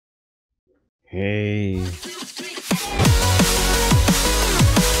Hey.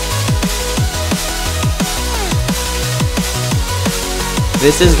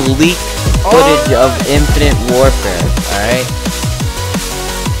 This is leaked footage of Infinite Warfare, alright?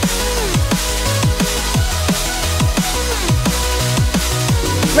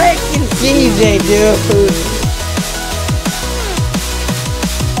 Freaking DJ, dude!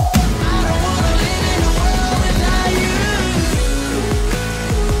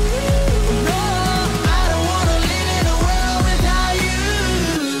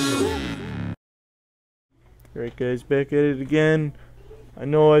 Alright guys, back at it again. I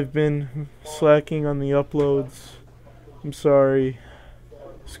know I've been slacking on the uploads. I'm sorry.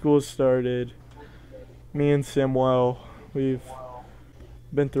 School started. Me and Samuel, we've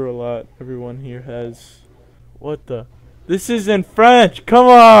been through a lot. Everyone here has. What the? This is in French! Come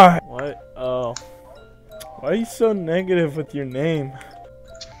on! What? Oh. Why are you so negative with your name?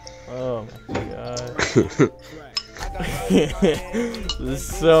 Oh my god. There's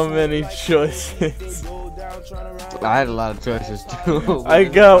so many choices. I had a lot of choices too. I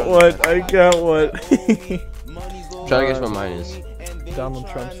got one. Try to guess what mine is. Donald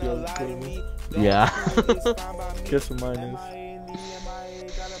Trump's the other. Yeah. Guess what mine is.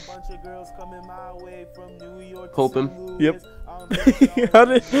 Hoping. Yep. How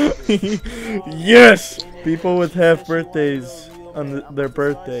did? Yes. People with half birthdays on their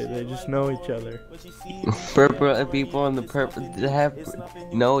birthday, they just know each other. People on the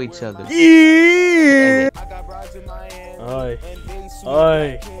know each other. Yeah. Oi.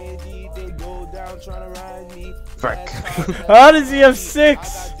 Oi. Frick. How does he have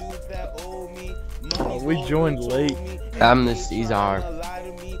 6? Oh, we joined late. I'm the Caesar.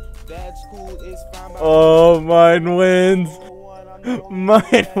 Oh, mine wins.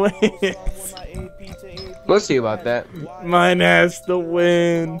 Mine wins. We'll see about that. Mine has to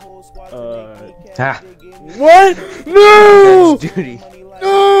win. Ha. What? No! That's duty.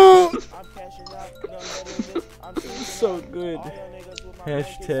 No! So good.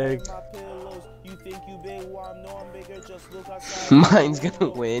 Hashtag. Mine's gonna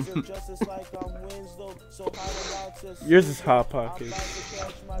win. Yours is Hot Pocket.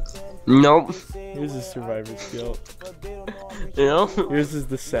 Nope. Yours is Survivor's Guilt. You know? Yours is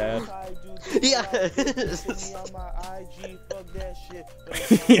the sad. Yes.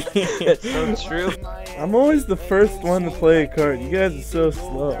 That's so true. I'm always the first one to play a card. You guys are so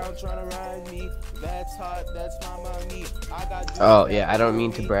slow. Oh yeah, I don't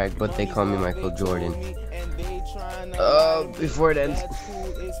mean to brag, but they call me Michael Jordan. Before it ends.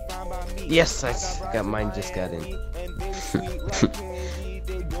 Yes, I got mine. Just got in.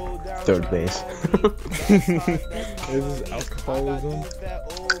 Third base. This is alcoholism.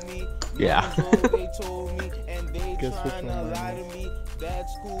 Yeah. Guess which one mine is.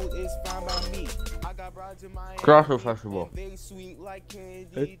 Crossroad Festival.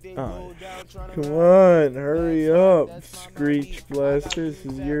 Oh. Come on, hurry up, Screech Blaster. This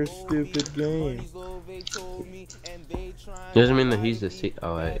is your stupid game. Doesn't mean that he's the Caesar.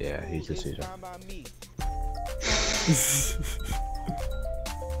 Oh, yeah, he's the Caesar.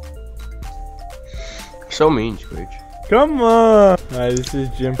 So mean, Screech. Come on! Hi, this is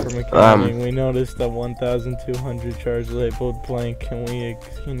Jim from accounting. We noticed a 1,200 charge labeled blank. Can you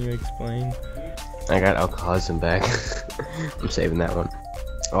explain? I got alcoholism back. I'm saving that one.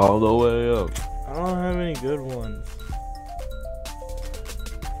 All the way up. I don't have any good ones.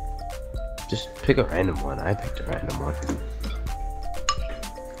 Just pick a random one. I picked a random one.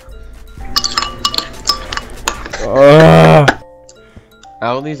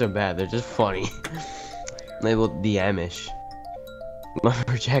 All these are bad. They're just funny. Labeled the Amish.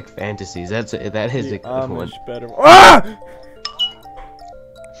 Lumberjack Fantasies. That is a good one. Better. Ah!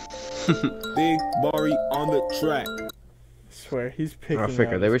 Big Mari on the track. I swear he's picking. Oh,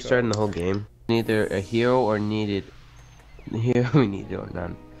 fricker, they were starting the whole game. Neither a hero or needed. Hero we needed or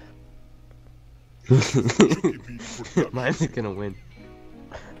none. Mine's gonna win.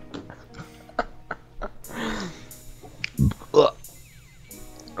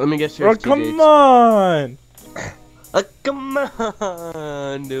 Let me guess yours. Oh, come on! Come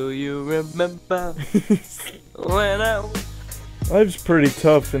on, do you remember when I... Life's pretty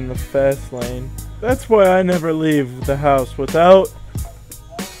tough in the fast lane. That's why I never leave the house without...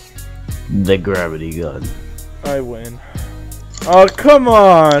 the gravity gun. I win. Oh, come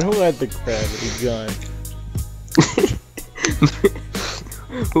on! Who had the gravity gun?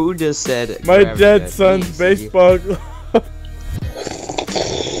 Who just said... My dead son's baseball glove.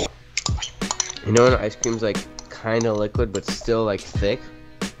 You know when ice cream's like kind of liquid but still like thick?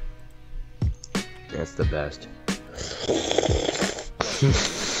 That's the best.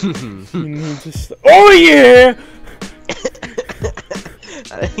 You need to stop. Oh yeah!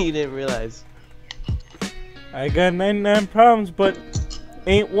 You didn't realize. I got 99 problems, but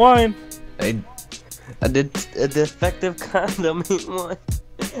ain't one. A defective condom ain't one.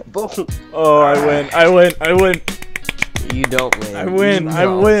 Boom. Oh, I win. You don't win. I win. You I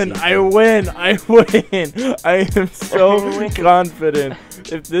don't, win. Caesar. I win. I am so confident.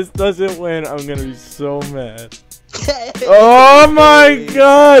 If this doesn't win, I'm gonna be so mad. Oh my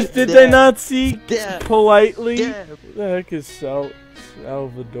gosh! Did they not see politely? What the heck is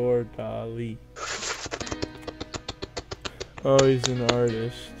Salvador Dali? Oh, he's an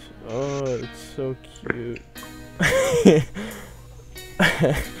artist. Oh, it's so cute.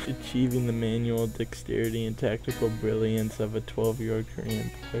 Achieving the manual dexterity and tactical brilliance of a 12-year-old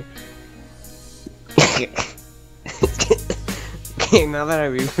Korean boy. Okay, now that I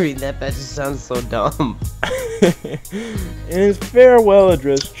reread that just sounds so dumb. In his farewell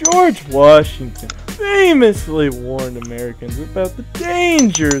address, George Washington famously warned Americans about the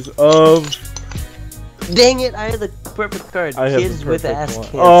dangers of... Dang it, I had the perfect card. Kids with ass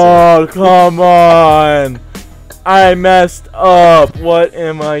cancer. Oh, come on! I messed up. What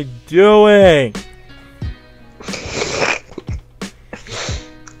am I doing?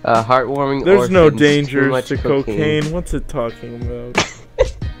 Heartwarming. There's no orphans, dangers to cocaine. What's it talking about?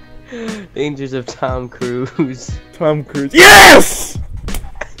 Dangers of Tom Cruise. Tom Cruise. Yes!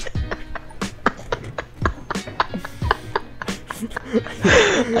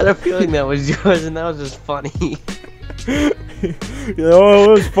 I had a feeling that was yours, and that was just funny. You know, it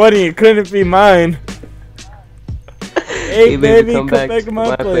was funny. It couldn't be mine. Hey, baby, come back to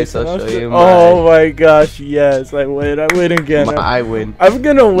my place. I'll show you oh my gosh, yes, I win. I win again. I win. I'm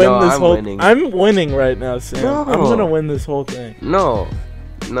gonna win this I'm whole. winning. I'm winning right now, Sam. No. I'm gonna win this whole thing. No,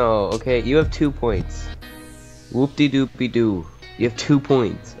 okay, you have 2 points. Whoop-de-doop-de-doo. You have 2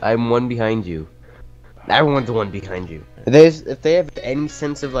 points. I'm 1 behind you. Everyone's 1 behind you. If they have any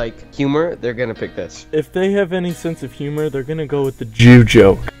sense of like humor, they're gonna pick this. If they have any sense of humor, they're gonna go with the Jew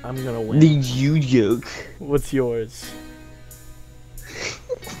joke. I'm gonna win. The Jew joke. What's yours?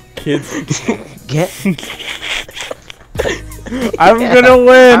 Kids. Get. I'm gonna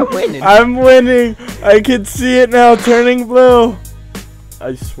win. I'm winning. I'm winning. I can see it now, turning blue.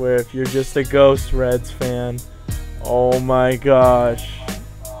 I swear, if you're just a Ghost Reds fan, oh my gosh,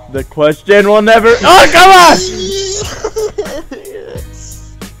 the question will never. Oh, come on!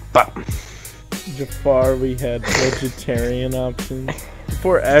 Jafar, we had vegetarian options.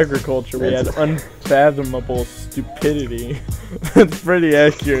 Before agriculture, we had unfathomable stupidity. That's pretty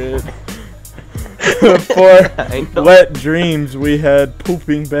accurate. For wet dreams, we had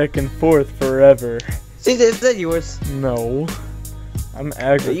pooping back and forth forever. See, is that yours? No. I'm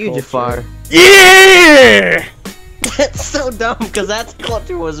agriculture. You, Jafar. Yeah! That's so dumb, because that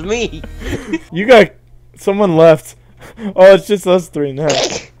culture was me. You got... Someone left. Oh, it's just us 3 now.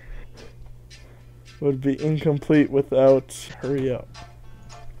 Would be incomplete without... Hurry up.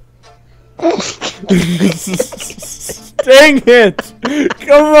 Dang it!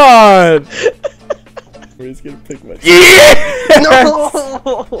 Come on! He's gonna pick my... Yeah!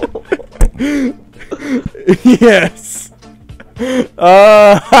 No! Yes!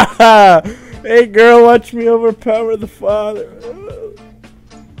 Hey girl, watch me overpower the father.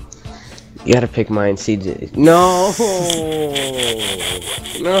 You gotta pick mine, CJ. No!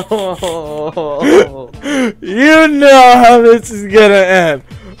 No! You know how this is gonna end.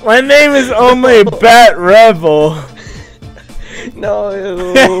 My name is only BatRebel. No!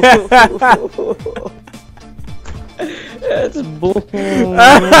 That's bull.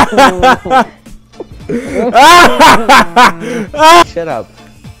 Shut up.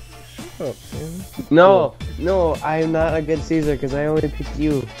 Oh, Sam. No, no, I am not a good Caesar because I only picked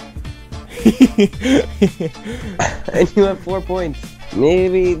you. And you have 4 points.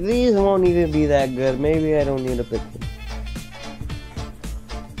 Maybe these won't even be that good. Maybe I don't need to pick them.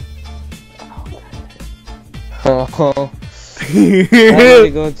 Oh, I'm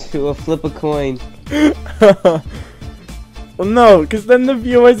gonna go to a flip a coin. Well, no, because then the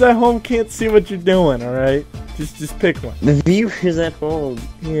viewers at home can't see what you're doing, alright? Just pick one. The viewers at home.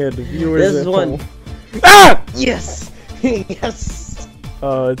 Yeah, the viewers This at one. home. Ah! Yes! Yes!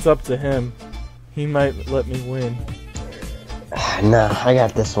 It's up to him. He might let me win. Nah, I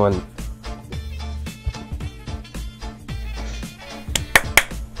got this one.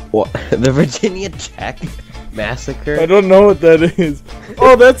 What? The Virginia Tech Massacre? I don't know what that is.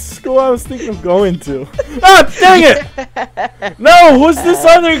 Oh, that's the school I was thinking of going to. Ah, dang it! No, who's this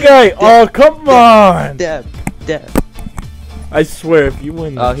other guy? Oh, come on! Deb. I swear, if you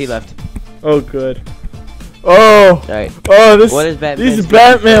win this... Oh, he left. Oh, good. Oh! Alright. Oh, What is Batman's these guilty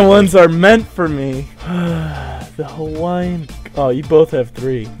Batman pleasure? ones are meant for me. The Hawaiian... Oh, you both have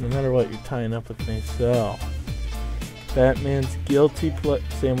 3. No matter what, you're tying up with me, so... Batman's guilty pleasure...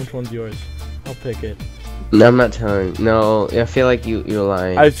 Sam, which one's yours? I'll pick it. No, I'm not telling. No, I feel like you're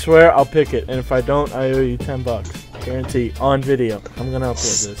lying. I swear I'll pick it, and if I don't, I owe you $10. Guarantee. On video. I'm gonna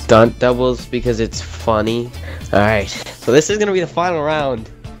upload this. Stunt doubles because it's funny. Alright, so this is gonna be the final round.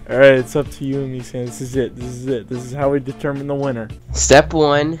 Alright, it's up to you and me, Sam. This is it. This is it. This is how we determine the winner. Step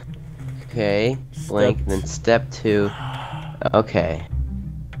 1. Okay. Blank. Step Then step 2. Okay.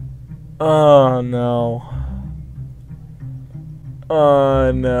 Oh, no.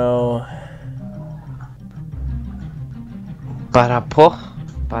 Oh, no. Bada po.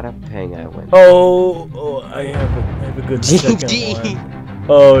 Bada pang, I win. Oh, I have a good second GG. one.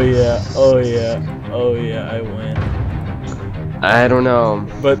 Oh, yeah. Oh, yeah. Oh, yeah, I win. I don't know.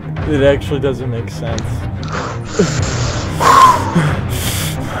 But it actually doesn't make sense.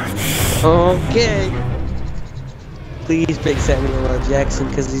 Okay. Please pick Samuel L. Jackson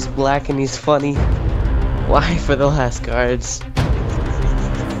because he's black and he's funny. Why for the last cards?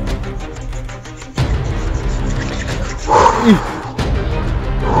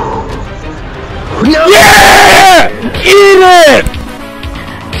 No! Yeah! Eat it!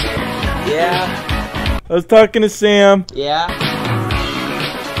 Yeah. I was talking to Sam. Yeah.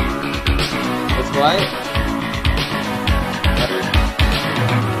 It's what?